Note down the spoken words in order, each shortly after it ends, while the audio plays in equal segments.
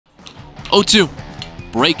0-2.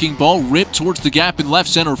 Breaking ball ripped towards the gap in left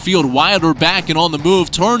center field. Wilder back and on the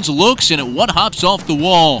move. Turns, looks, and it one hops off the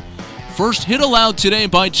wall. First hit allowed today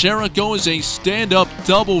by Jericho is a stand-up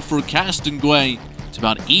double for Castonguay. It's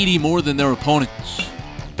about 80 more than their opponents.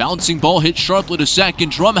 Bouncing ball hit sharply to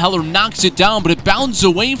second. Drumheller knocks it down, but it bounds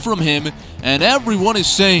away from him, and everyone is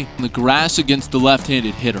saying the grass against the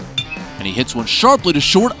left-handed hitter. And he hits one sharply to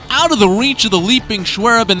short, out of the reach of the leaping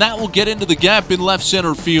Schwerb, and that will get into the gap in left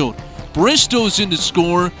center field. Bristow's in to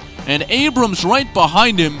score, and Abrams right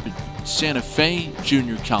behind him. Santa Fe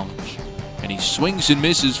Junior College. And he swings and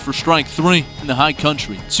misses for strike 3 in the high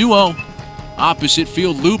country. 2-0. Opposite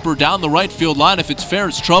field looper down the right field line. If it's fair,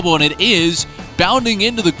 it's trouble, and it is. Bounding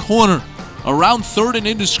into the corner. Around third and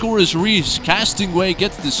in to score is Reese. Castonguay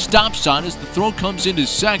gets the stop sign as the throw comes into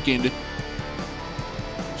second.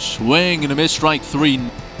 Swing and a miss, strike 3.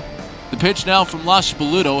 The pitch now from Los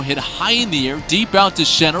Boludo, hit high in the air, deep out to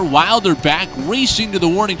center. Wilder back, racing to the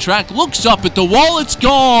warning track, looks up at the wall, it's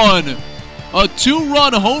gone! A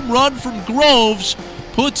 2-run home run from Groves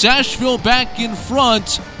puts Asheville back in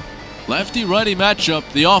front. Lefty-righty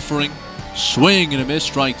matchup, the offering. Swing and a miss,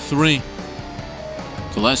 strike 3.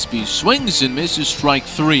 Gillespie swings and misses, strike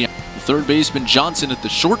 3. The third baseman Johnson at the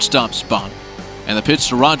shortstop spot. And the pitch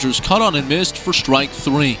to Rogers, cut on and missed for strike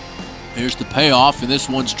 3. Here's the payoff, and this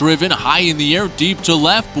one's driven high in the air, deep to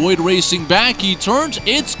left. Boyd racing back, he turns,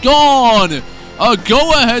 it's gone! A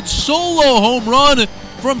go-ahead solo home run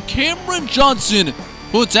from Cameron Johnson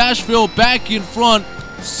puts Asheville back in front,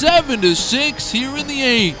 7-6 here in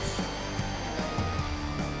the 8th.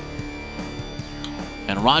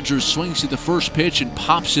 And Rogers swings at the first pitch and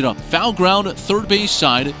pops it up. Foul ground at third base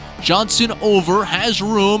side. Johnson over, has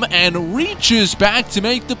room, and reaches back to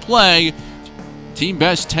make the play. Team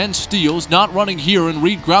best 10 steals, not running here, and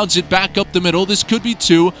Reed grounds it back up the middle. This could be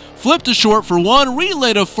 2. Flip to short for 1,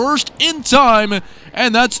 relay to first in time,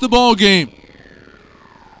 and that's the ball game.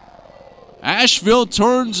 Asheville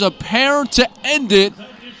turns a pair to end it,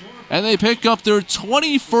 and they pick up their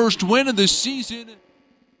 21st win of the season.